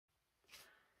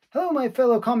Hello my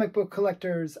fellow comic book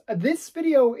collectors. This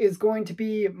video is going to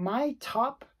be my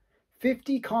top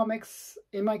 50 comics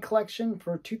in my collection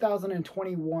for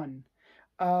 2021.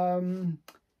 I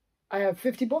have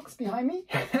 50 books behind me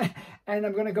and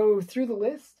I'm going to go through the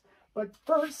list. But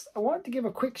first, I wanted to give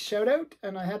a quick shout out,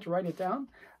 and I had to write it down,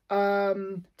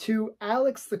 to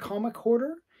Alex the Comic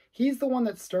Hoarder. He's the one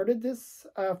that started this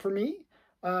for me.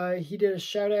 He did a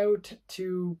shout out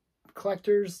to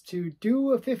collectors to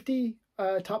do a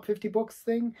top 50 books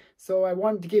thing. So I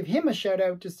wanted to give him a shout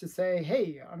out just to say,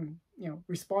 hey, I'm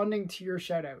responding to your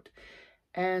shout out.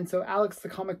 And so Alex the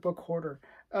Comic Hoarder,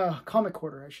 I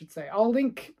should say. I'll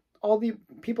link all the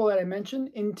people that I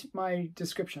mentioned into my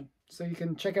description, so you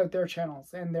can check out their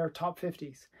channels and their top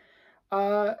 50s.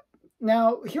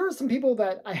 Now, here are some people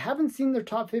that I haven't seen their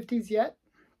top 50s yet,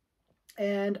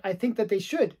 and I think that they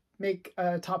should make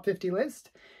a top 50 list,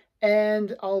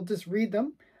 and I'll just read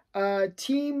them.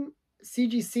 Team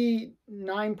CGC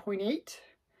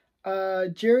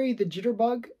 9.8, Jerry the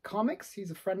Jitterbug Comics, he's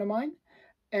a friend of mine,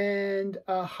 and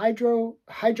Hydra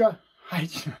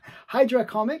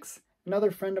Comics, another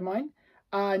friend of mine,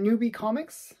 Newbie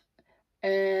Comics,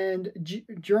 and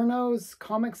Jerno's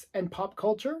Comics and Pop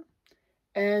Culture,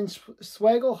 and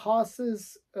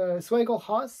Swagglehaus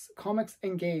Comics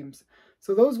and Games.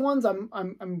 So those ones,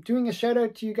 I'm doing a shout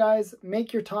out to you guys.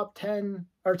 Make your top 10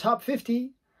 or top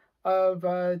 50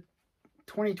 of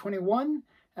 2021,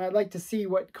 and I'd like to see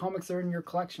what comics are in your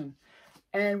collection.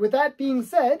 And with that being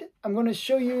said, I'm going to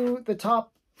show you the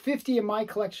top 50 in my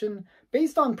collection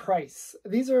based on price.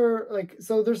 These are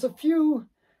so there's a few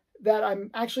that I'm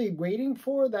actually waiting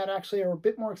for that actually are a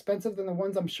bit more expensive than the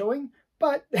ones I'm showing,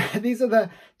 but these are the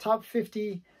top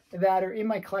 50 that are in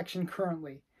my collection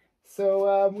currently.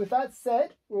 So with that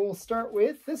said, we'll start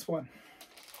with this one.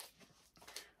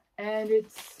 And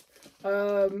it's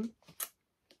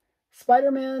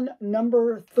Spider-Man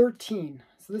number 13.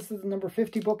 So this is the number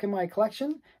 50 book in my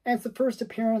collection, and it's the first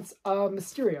appearance of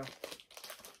Mysterio.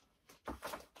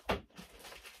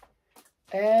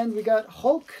 And we got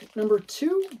Hulk number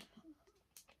 2.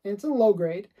 And it's in low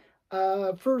grade.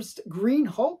 First Green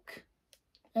Hulk,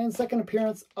 and second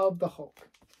appearance of the Hulk.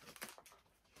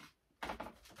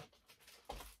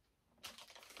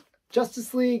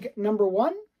 Justice League number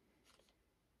 1.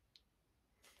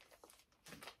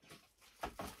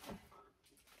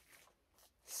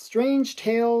 Strange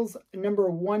Tales number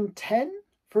 110,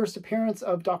 first appearance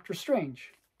of Doctor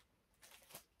Strange.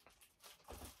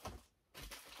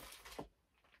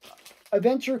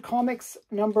 Adventure Comics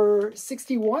number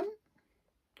 61,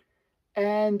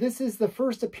 and this is the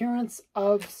first appearance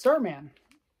of Starman.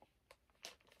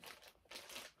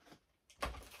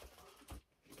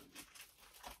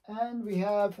 And we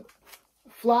have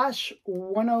Flash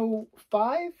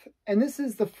 105, and this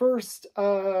is the first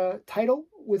title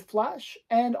with Flash,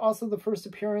 and also the first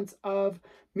appearance of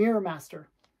Mirror Master.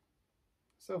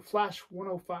 So Flash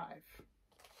 105.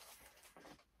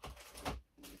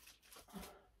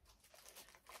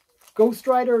 Ghost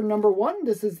Rider number 1.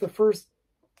 This is the first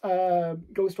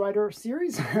Ghost Rider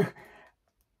series.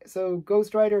 So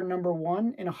Ghost Rider number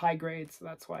 1 in a high grade, so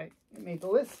that's why it made the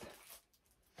list.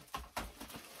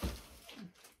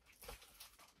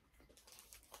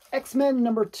 X-Men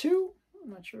number 2. I'm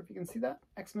not sure if you can see that.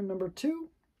 X-Men number 2.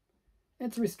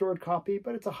 It's a restored copy,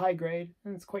 but it's a high grade,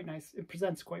 and it's quite nice. It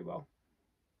presents quite well.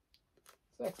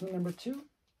 So X-Men number 2.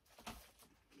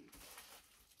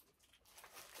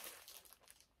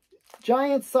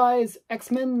 Giant size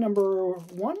X-Men number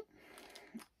 1,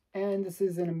 and this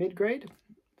is in a mid-grade,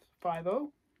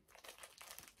 5.0.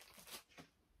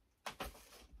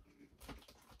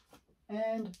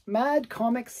 And Mad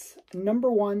Comics number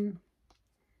 1.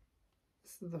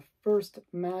 This is the first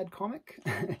Mad comic,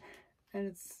 and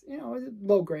it's,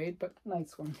 low grade, but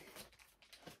nice one.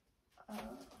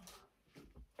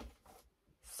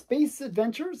 Space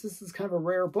Adventures, this is kind of a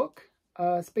rare book.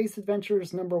 Space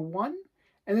Adventures number 1.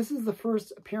 And this is the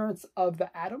first appearance of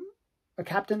the Atom,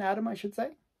 Captain Atom, I should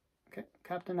say. Okay,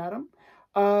 Captain Atom.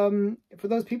 For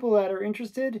those people that are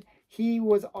interested, he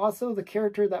was also the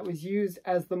character that was used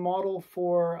as the model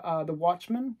for the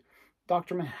Watchmen,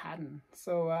 Dr. Manhattan.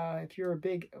 So if you're a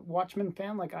big Watchmen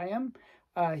fan like I am,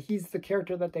 he's the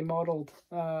character that they modeled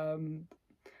the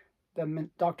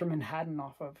Dr. Manhattan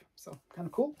off of. So kind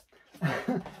of cool.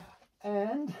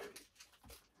 And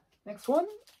next one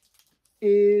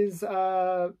is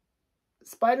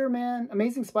Spider-Man,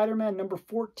 Amazing Spider-Man number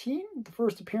 14, the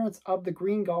first appearance of the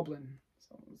Green Goblin.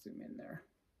 So I'll zoom in there.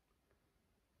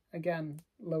 Again,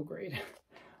 low grade.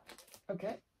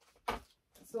 Okay,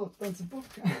 still expensive book.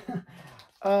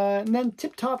 And then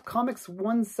Tip Top Comics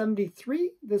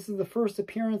 173. This is the first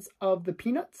appearance of the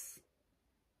Peanuts.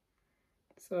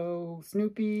 So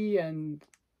Snoopy and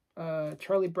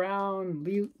Charlie Brown,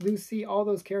 Lucy, all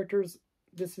those characters,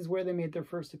 this is where they made their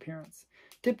first appearance.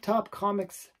 Tip Top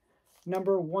Comics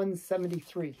number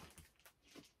 173.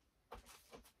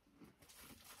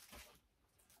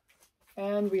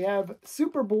 And we have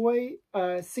Superboy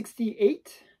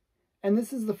 68. And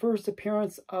this is the first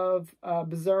appearance of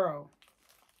Bizarro.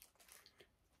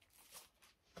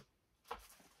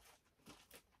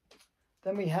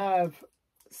 Then we have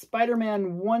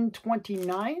Spider-Man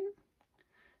 129.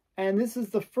 And this is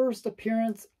the first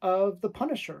appearance of the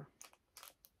Punisher.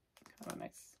 Kind of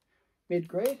nice.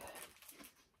 Mid-grade.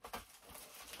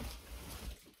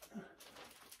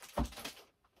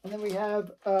 And then we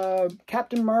have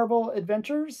Captain Marvel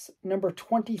Adventures number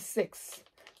 26.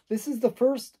 This is the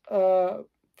first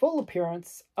full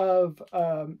appearance of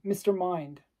Mr.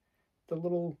 Mind, the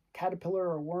little caterpillar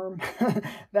or worm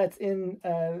that's in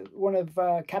one of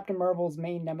Captain Marvel's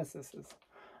main nemesises.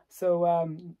 So,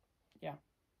 yeah.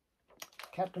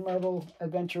 Captain Marvel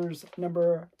Adventures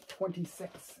number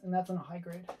 26. And that's on a high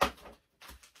grade.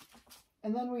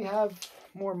 And then we have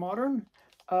more modern.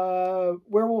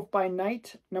 Werewolf by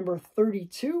Night number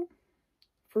 32.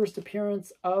 First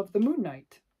appearance of the Moon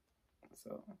Knight.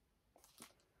 So,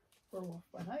 Werewolf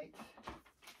by Night.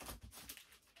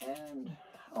 And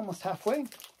almost halfway.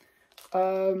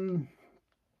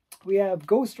 We have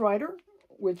Ghost Rider,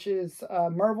 which is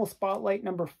Marvel Spotlight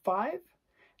number 5.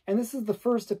 And this is the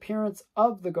first appearance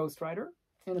of the Ghost Rider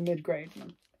in a mid-grade,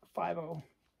 5.0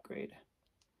 grade.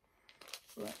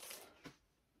 So that's...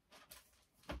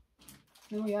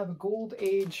 Then we have a Golden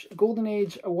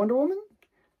Age Wonder Woman.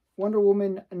 Wonder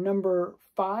Woman number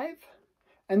 5.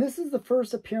 And this is the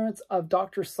first appearance of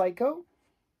Dr. Psycho.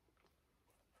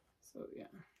 So, yeah.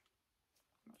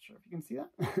 Not sure if you can see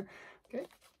that. Okay.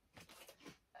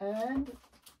 And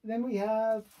then we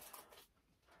have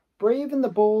Brave and the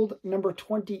Bold number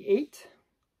 28.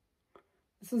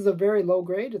 This is a very low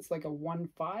grade. It's like a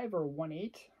 1.5 or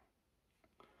 1.8.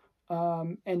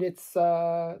 And it's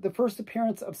the first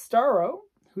appearance of Starro,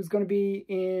 who's going to be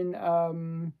in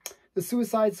the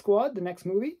Suicide Squad, the next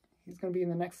movie. He's going to be in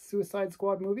the next Suicide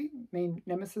Squad movie, main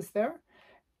nemesis there.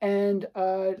 And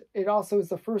it also is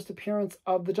the first appearance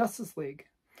of the Justice League.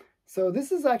 So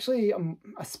this is actually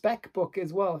a spec book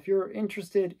as well. If you're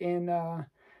interested in a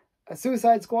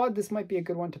Suicide Squad, this might be a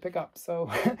good one to pick up. So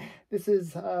this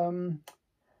is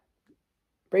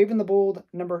Brave and the Bold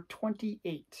number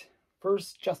 28.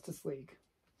 First Justice League.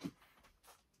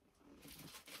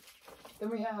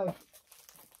 Then we have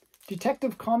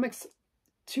Detective Comics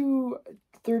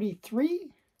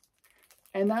 233.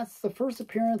 And that's the first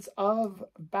appearance of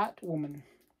Batwoman.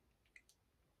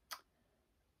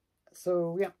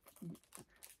 So, yeah.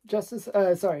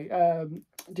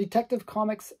 Detective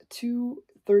Comics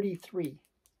 233.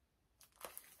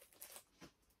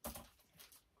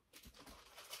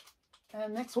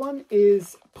 And next one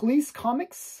is Police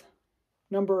Comics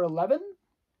number 11.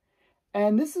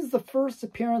 And this is the first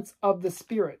appearance of the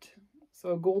Spirit.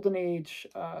 So a Golden Age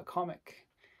comic.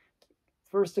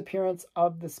 First appearance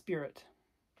of the Spirit.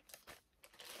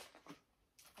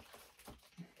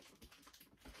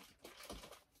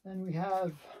 Then we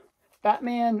have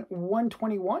Batman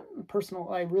 121.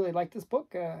 I really like this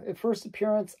book. First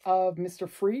appearance of Mr.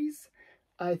 Freeze.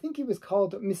 I think he was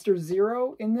called Mr.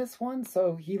 Zero in this one.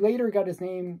 So he later got his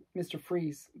name Mr.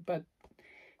 Freeze, but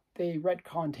they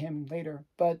retconned him later.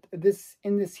 But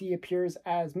in this he appears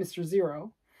as Mr.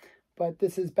 Zero. But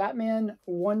this is Batman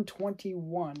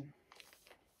 121.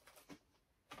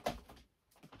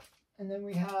 And then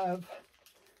we have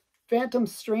Phantom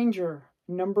Stranger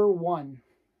number 1.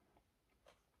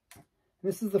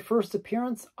 This is the first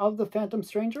appearance of the Phantom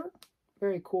Stranger.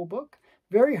 Very cool book.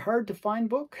 Very hard to find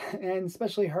book, and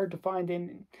especially hard to find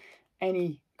in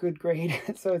any good grade.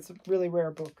 So it's a really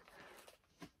rare book.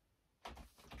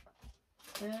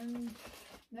 And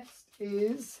next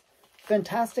is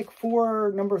Fantastic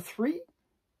Four number 3.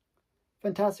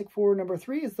 Fantastic Four number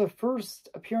 3 is the first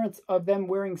appearance of them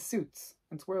wearing suits.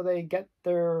 It's where they get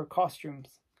their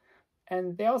costumes.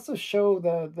 And they also show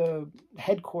the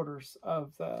headquarters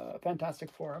of the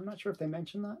Fantastic Four. I'm not sure if they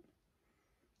mentioned that.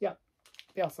 Yeah,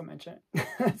 they also mention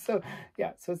it. So,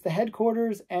 yeah, so it's the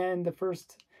headquarters and the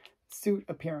first suit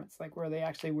appearance, like where they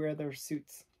actually wear their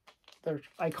suits, their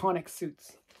iconic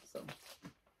suits. So,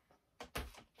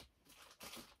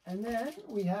 and then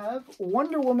we have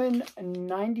Wonder Woman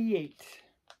 98.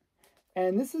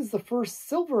 And this is the first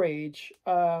Silver Age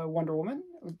Wonder Woman,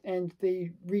 and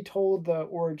they retold the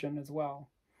origin as well.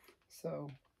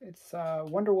 So It's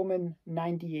Wonder Woman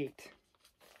 98.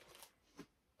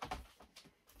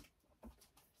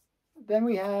 Then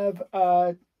we have,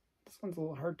 this one's a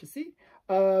little hard to see,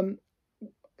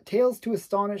 Tales to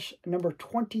Astonish number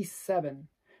 27.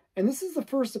 And this is the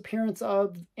first appearance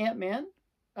of Ant-Man,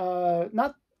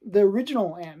 not the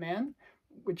original Ant-Man,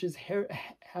 which is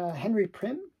Henry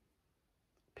Pym.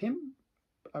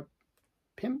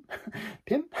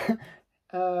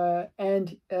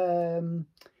 And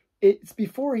it's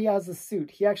before he has the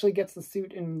suit. He actually gets the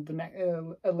suit in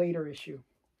the a later issue.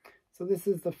 So this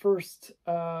is the first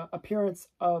appearance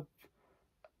of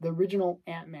the original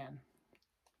Ant-Man.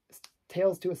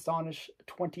 Tales to Astonish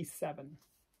 27.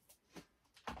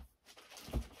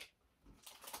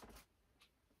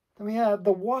 Then we have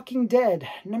The Walking Dead,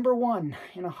 number 1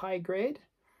 in a high grade.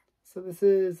 So this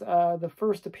is the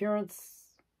first appearance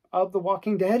of The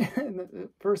Walking Dead, the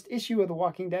first issue of The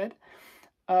Walking Dead.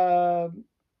 And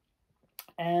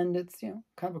it's, you know,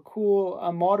 kind of a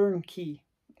cool modern key.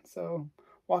 So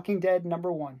Walking Dead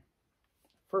number 1,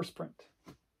 first print.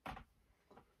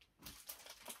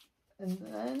 And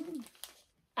then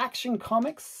Action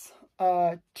Comics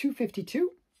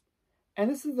 252. And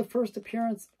this is the first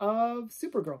appearance of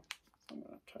Supergirl. I'm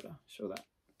going to try to show that.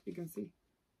 You can see.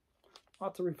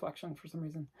 Lots of reflection for some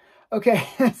reason. Okay,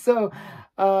 so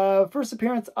first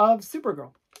appearance of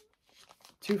Supergirl.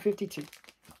 252.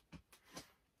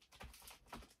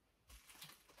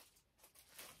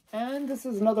 And this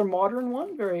is another modern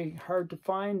one. Very hard to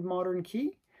find modern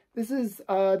key. This is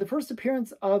the first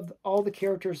appearance of all the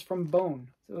characters from Bone.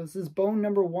 So this is Bone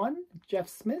number 1, Jeff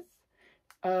Smith.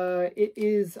 It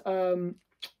is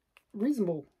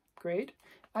reasonable grade.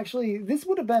 Actually, this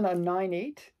would have been a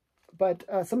 9.8, but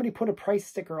somebody put a price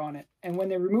sticker on it, and when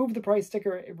they removed the price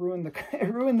sticker, it ruined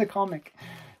the comic.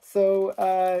 So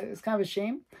it's kind of a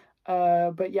shame.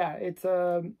 But yeah, it's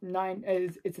a 9.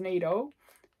 It's an 8.0,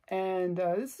 and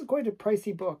this is quite a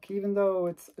pricey book, even though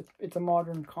it's a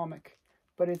modern comic.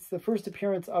 But it's the first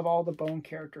appearance of all the Bone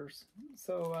characters.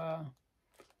 So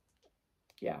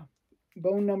yeah.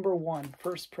 Bone number 1,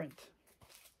 first print.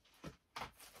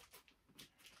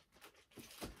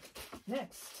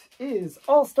 Next is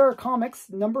All-Star Comics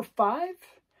number 5.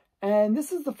 And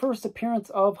this is the first appearance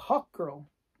of Hawkgirl.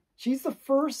 She's the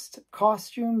first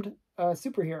costumed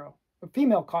superhero, a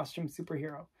female costumed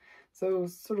superhero. So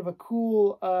sort of a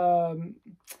cool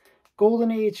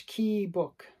Golden Age key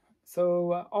book.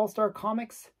 So All-Star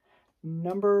Comics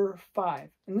number 5.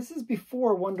 And this is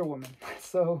before Wonder Woman.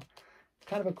 So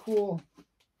kind of a cool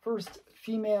first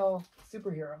female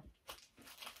superhero.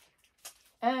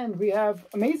 And we have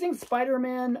Amazing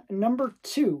Spider-Man number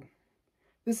 2.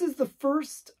 This is the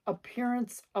first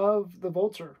appearance of the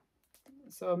Vulture.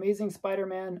 So Amazing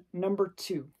Spider-Man number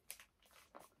 2.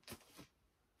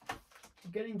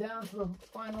 Getting down to the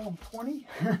final 20.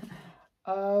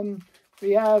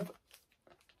 We have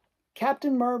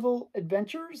Captain Marvel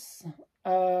Adventures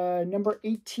number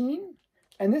 18.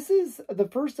 And this is the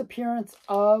first appearance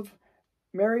of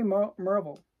Mary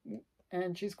Marvel.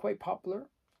 And she's quite popular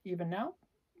even now.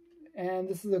 And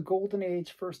this is a Golden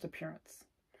Age first appearance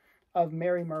of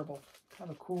Mary Marvel.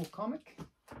 Kind of a cool comic.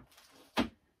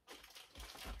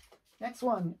 Next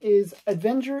one is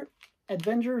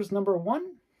Avengers number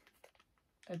 1.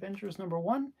 Avengers number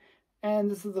 1.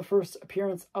 And this is the first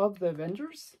appearance of the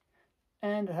Avengers.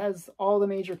 And it has all the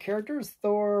major characters.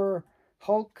 Thor,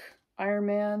 Hulk, Iron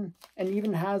Man, and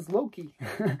even has Loki.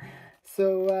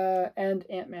 So, and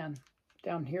Ant-Man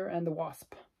down here, and the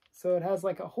Wasp. So it has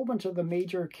like a whole bunch of the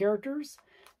major characters,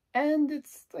 and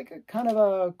it's like a kind of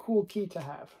a cool key to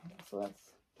have. So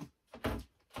that's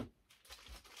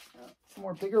some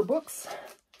more bigger books.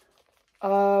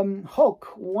 Hulk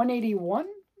 181,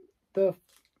 the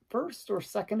first or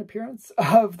second appearance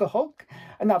of the Hulk.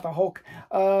 Not the Hulk.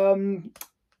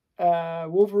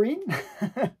 Wolverine.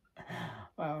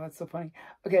 Wow, that's so funny.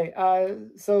 Okay,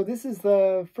 so this is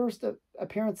the first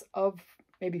appearance of,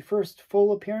 maybe first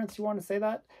full appearance, you want to say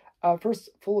that? First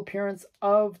full appearance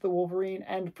of the Wolverine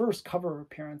and first cover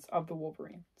appearance of the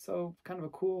Wolverine. So kind of a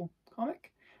cool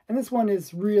comic. And this one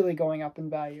is really going up in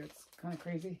value. It's kind of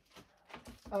crazy.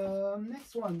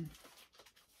 Next one.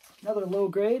 Another low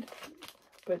grade,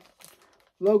 but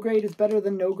low grade is better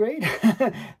than no grade.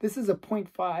 This is a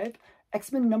 0.5.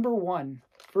 X-Men number 1.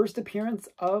 First appearance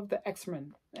of the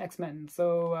X-Men.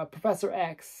 So Professor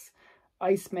X,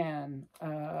 Iceman,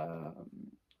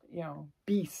 you know,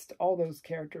 Beast, all those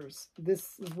characters.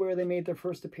 This is where they made their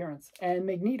first appearance. And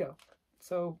Magneto.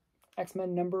 So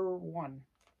X-Men number 1.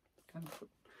 Kind of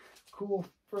cool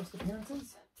first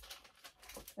appearances.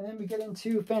 And then we get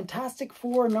into Fantastic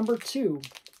Four number 2.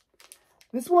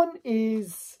 This one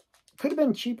is could have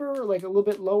been cheaper, like a little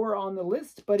bit lower on the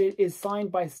list, but it is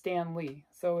signed by Stan Lee.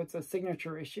 So it's a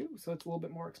signature issue, so it's a little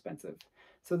bit more expensive.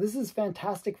 So this is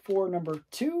Fantastic Four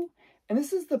 #2, and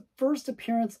this is the first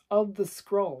appearance of the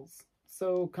Skrulls.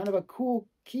 So kind of a cool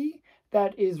key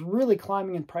that is really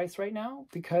climbing in price right now,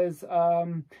 because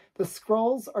the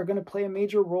Skrulls are going to play a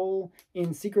major role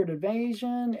in Secret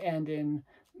Invasion and in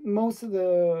most of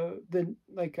the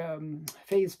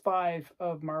Phase 5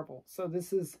 of Marvel. So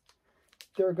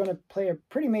they're going to play a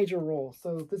pretty major role.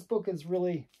 So this book is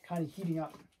really kind of heating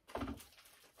up.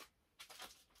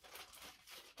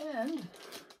 And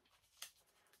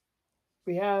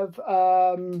we have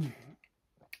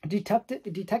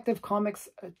Detective Comics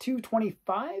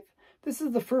 225. This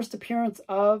is the first appearance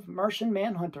of Martian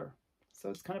Manhunter.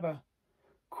 So it's kind of a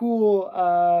cool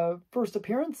first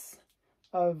appearance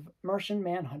of Martian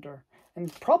Manhunter. And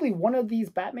probably one of these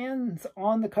Batmans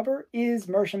on the cover is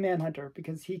Martian Manhunter,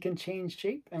 because he can change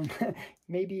shape, and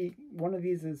maybe one of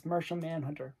these is Martian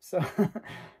Manhunter. So,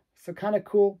 so kind of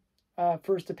cool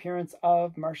first appearance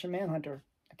of Martian Manhunter,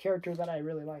 a character that I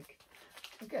really like.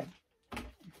 Okay.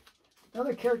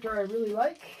 Another character I really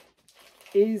like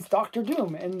is Doctor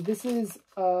Doom, and this is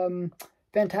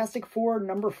Fantastic Four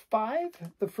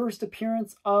 #5, the first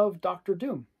appearance of Doctor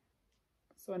Doom.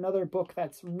 So another book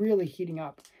that's really heating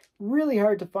up. Really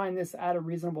hard to find this at a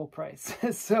reasonable price.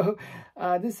 So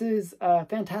this is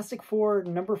Fantastic Four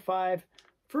 #5,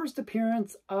 first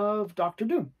appearance of Doctor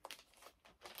Doom.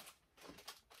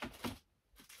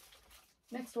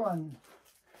 Next one,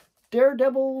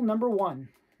 Daredevil #1.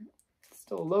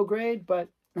 Still a low grade, but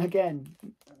again,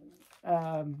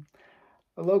 a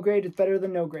low grade is better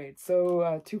than no grade.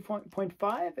 So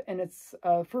 2.5, and it's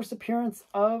first appearance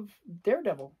of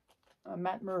Daredevil,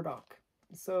 Matt Murdock.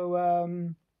 So,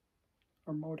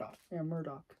 or Murdock, yeah,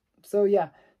 Murdock. So yeah,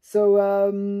 so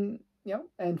you know,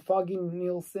 and Foggy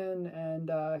Nielsen and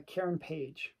Karen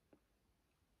Page.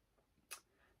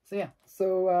 So yeah,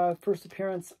 so first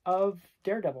appearance of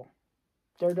Daredevil,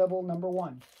 Daredevil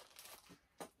 #1.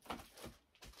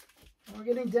 We're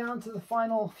getting down to the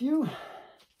final few.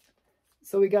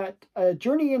 So we got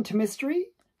Journey into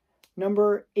Mystery,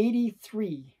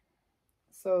 #83.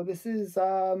 So this is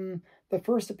the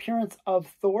first appearance of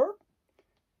Thor,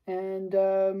 and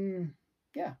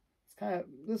yeah, it's kind of,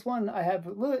 this one I have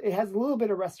it has a little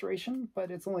bit of restoration,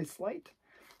 but it's only slight.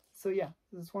 So yeah,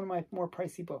 this is one of my more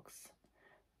pricey books.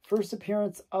 First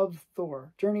appearance of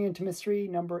Thor, Journey into Mystery,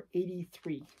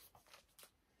 #83.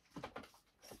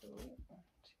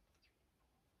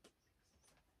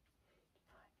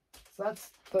 So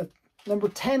that's the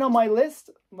 #10 on my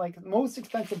list, like most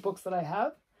expensive books that I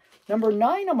have.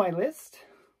 #9 on my list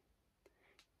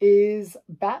is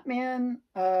Batman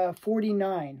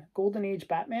 49, Golden Age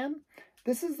Batman.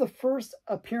 This is the first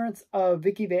appearance of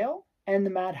Vicky Vale and the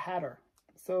Mad Hatter.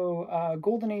 So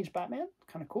Golden Age Batman,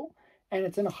 kind of cool. And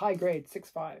it's in a high grade,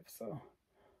 6.5, so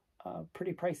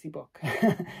pretty pricey book.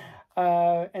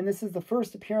 And this is the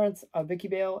first appearance of Vicky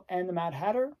Vale and the Mad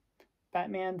Hatter,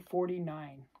 Batman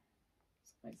 49.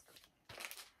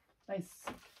 Nice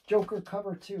Joker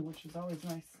cover too, which is always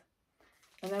nice.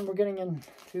 And then we're getting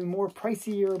into more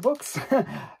pricier books.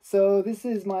 So this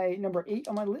is my #8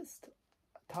 on my list,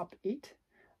 top 8.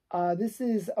 This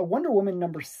is a Wonder Woman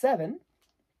 #7,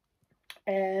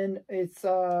 and it's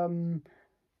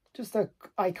just an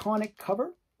iconic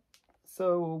cover.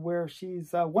 So where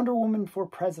she's Wonder Woman for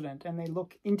president, and they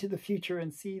look into the future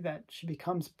and see that she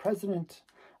becomes president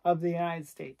of the United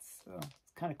States. So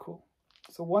it's kind of cool.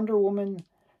 So Wonder Woman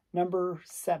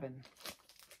 #7.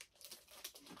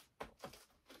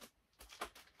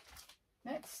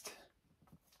 Next,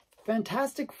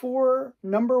 Fantastic Four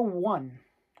 #1.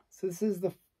 So this is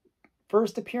the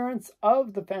first appearance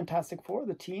of the Fantastic Four,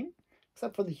 the team,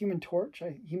 except for the Human Torch.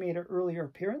 He made an earlier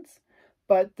appearance,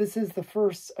 but this is the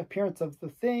first appearance of the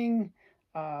Thing,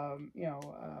 you know,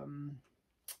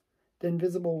 the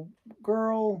Invisible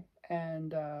Girl,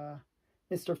 and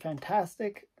Mr.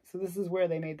 Fantastic. So this is where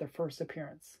they made their first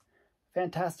appearance.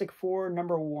 Fantastic Four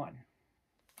 #1.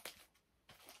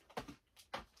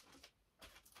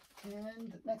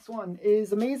 And next one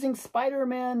is Amazing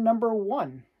Spider-Man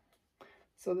 #1.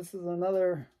 So this is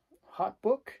another hot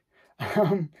book.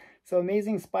 So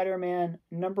Amazing Spider-Man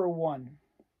 #1.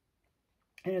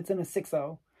 And it's in a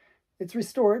 6.0. It's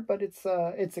restored, but it's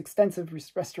extensive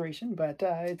restoration, but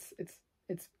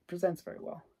it presents very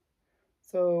well.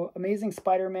 So Amazing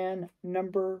Spider-Man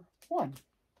 #1.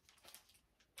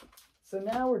 So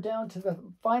now we're down to the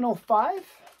final 5.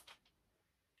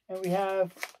 And we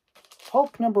have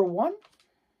Hulk #1.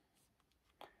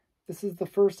 This is the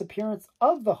first appearance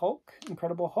of the Hulk,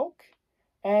 Incredible Hulk.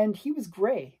 And he was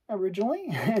gray originally.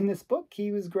 In this book,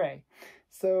 he was gray.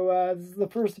 So this is the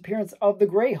first appearance of the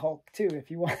Gray Hulk, too, if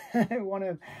you want, want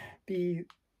to be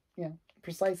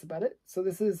precise about it. So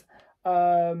this is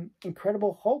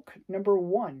Incredible Hulk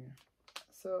 #1.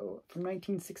 So from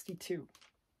 1962.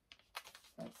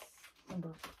 That's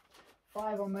number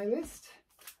 5 on my list.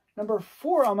 Number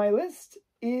 4 on my list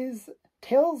is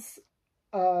Tales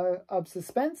of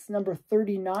Suspense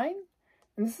 #39.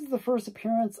 And this is the first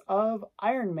appearance of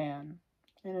Iron Man.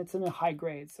 And it's in a high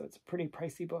grade, so it's a pretty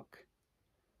pricey book.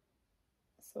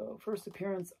 So first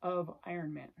appearance of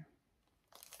Iron Man.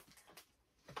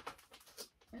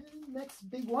 And next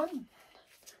big one.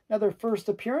 Another first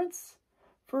appearance.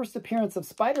 First appearance of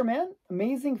Spider-Man.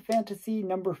 Amazing Fantasy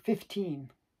 #15.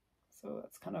 So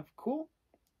that's kind of cool.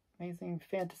 Amazing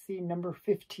Fantasy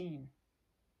 #15.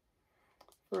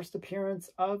 First appearance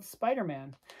of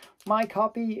Spider-Man. My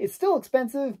copy is still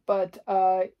expensive, but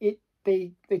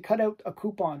they cut out a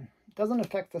coupon. It doesn't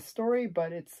affect the story,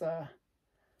 but it's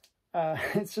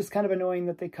just kind of annoying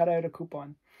that they cut out a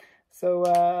coupon. So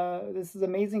this is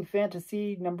Amazing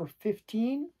Fantasy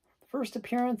 #15. First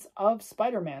appearance of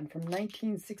Spider-Man from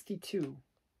 1962. So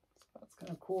that's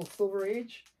kind of cool. Silver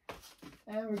Age.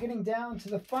 And we're getting down to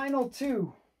the final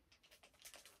 2.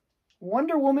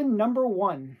 Wonder Woman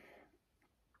 #1.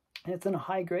 And it's in a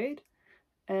high grade.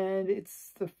 And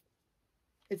it's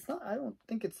not, I don't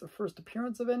think it's the first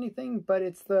appearance of anything, but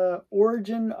it's the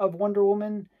origin of Wonder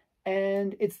Woman.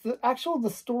 And it's the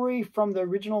story from the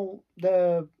original,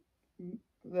 the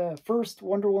first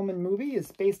Wonder Woman movie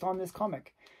is based on this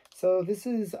comic. So this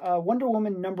is Wonder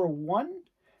Woman #1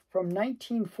 from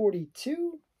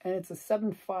 1942, and it's a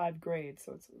 7.5 grade,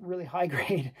 so it's a really high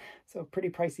grade, so pretty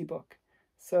pricey book.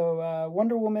 So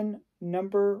Wonder Woman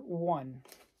 #1.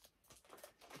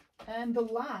 And the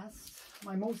last,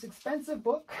 my most expensive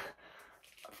book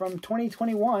from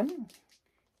 2021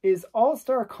 is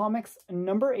All-Star Comics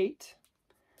 #8.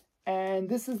 And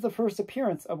this is the first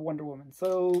appearance of Wonder Woman.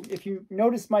 So if you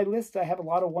notice my list, I have a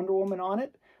lot of Wonder Woman on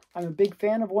it. I'm a big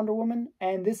fan of Wonder Woman,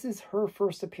 and this is her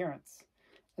first appearance.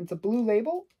 And it's a blue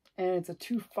label, and it's a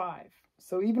 2.5.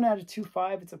 So even at a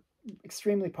 2.5, it's an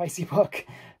extremely pricey book.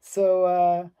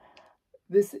 So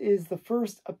this is the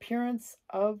first appearance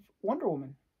of Wonder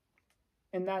Woman.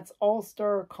 And that's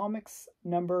All-Star Comics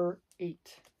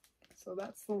 #8. So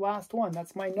that's the last one.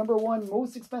 That's my #1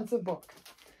 most expensive book.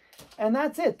 And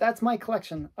that's it. That's my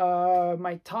collection.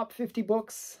 My top 50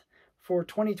 books for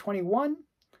 2021.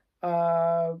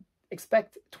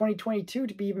 Expect 2022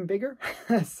 to be even bigger.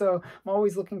 So I'm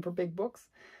always looking for big books.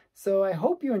 So I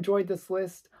hope you enjoyed this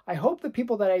list. I hope the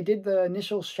people that I did the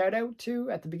initial shout out to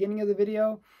at the beginning of the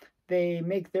video, they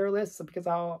make their lists, because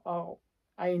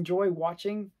I enjoy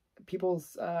watching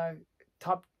people's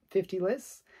top 50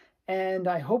 lists. And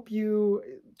I hope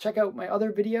you check out my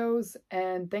other videos,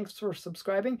 and thanks for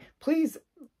subscribing. Please,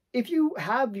 if you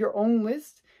have your own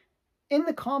list, in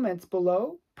the comments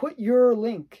below, put your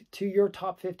link to your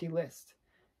top 50 list.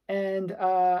 And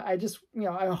I just,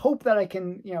 I hope that I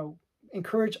can,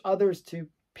 encourage others to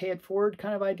pay it forward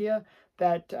kind of idea,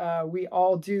 that we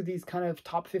all do these kind of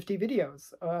top 50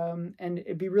 videos. And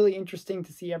it'd be really interesting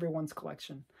to see everyone's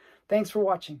collection. Thanks for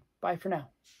watching. Bye for now.